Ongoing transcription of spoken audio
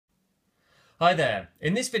Hi there.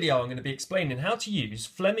 In this video I'm going to be explaining how to use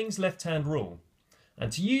Fleming's left-hand rule.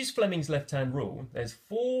 And to use Fleming's left-hand rule, there's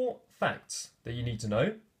 4 facts that you need to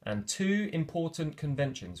know and 2 important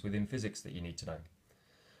conventions within physics that you need to know.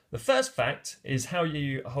 The first fact is how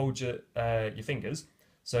you hold your fingers.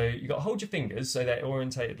 So you've got to hold your fingers so they're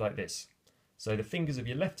orientated like this. So the fingers of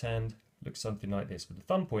your left hand look something like this, with the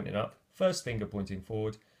thumb pointing up, first finger pointing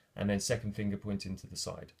forward, and then second finger pointing to the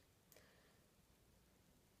side.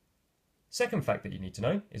 Second fact that you need to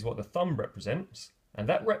know is what the thumb represents, and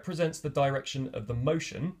that represents the direction of the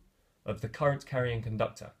motion of the current carrying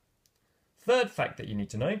conductor. Third fact that you need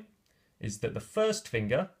to know is that the first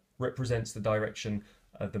finger represents the direction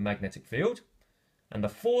of the magnetic field, and the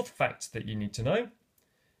fourth fact that you need to know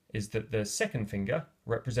is that the second finger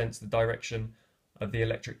represents the direction of the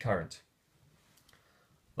electric current.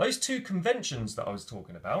 Those 2 conventions that I was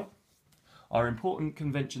talking about are important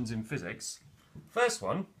conventions in physics. First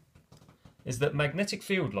one is that magnetic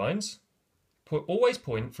field lines always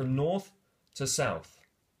point from north to south.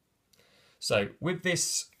 So with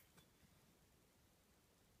this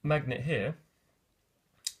magnet here,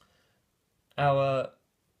 our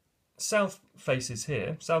south face is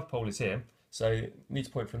here, south pole is here, so it needs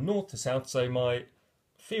to point from north to south, so my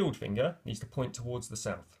field finger needs to point towards the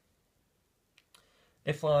south.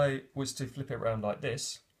 If I was to flip it around like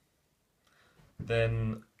this,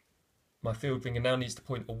 then my field finger now needs to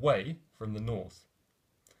point away from the north.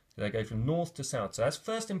 So they go from north to south. So that's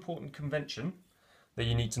first important convention that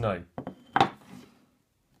you need to know.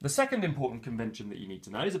 The second important convention that you need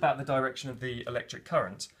to know is about the direction of the electric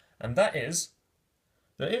current, and that is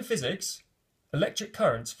that in physics, electric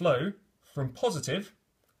currents flow from positive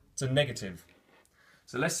to negative.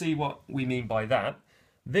 So let's see what we mean by that.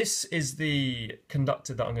 This is the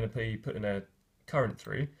conductor that I'm going to be putting a current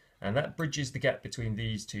through, and that bridges the gap between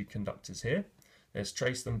these 2 conductors here. Let's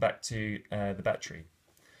trace them back to the battery.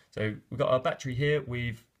 So we've got our battery here.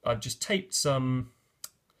 I've just taped some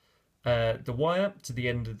the wire to the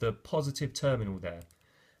end of the positive terminal there,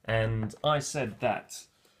 and I said that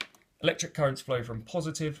electric currents flow from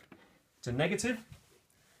positive to negative.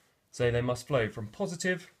 So they must flow from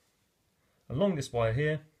positive along this wire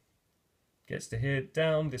here, gets to here,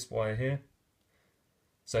 down this wire here.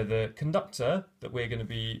 So the conductor that we're going to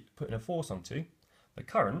be putting a force onto, the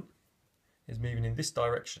current, is moving in this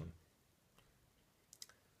direction.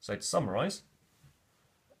 So to summarise,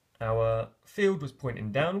 our field was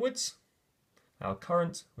pointing downwards, our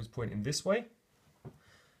current was pointing this way,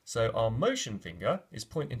 so our motion finger is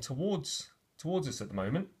pointing towards us at the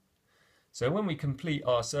moment. So when we complete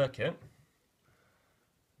our circuit,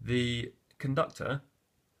 the conductor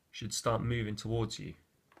should start moving towards you,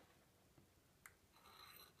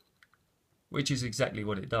 which is exactly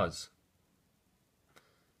what it does.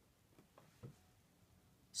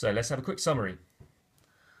 So let's have a quick summary.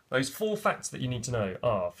 Those 4 facts that you need to know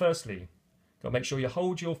are, firstly, got to make sure you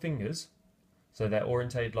hold your fingers so they're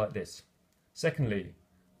orientated like this. Secondly,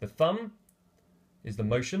 the thumb is the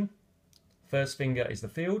motion, first finger is the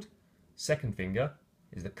field, second finger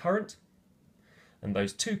is the current, and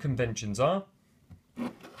those 2 conventions are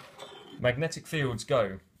magnetic fields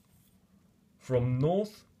go from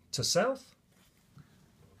north to south,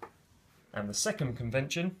 and the second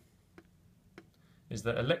convention is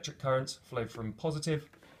that electric currents flow from positive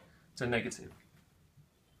to negative.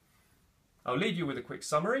 I'll leave you with a quick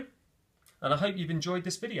summary, and I hope you've enjoyed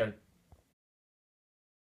this video.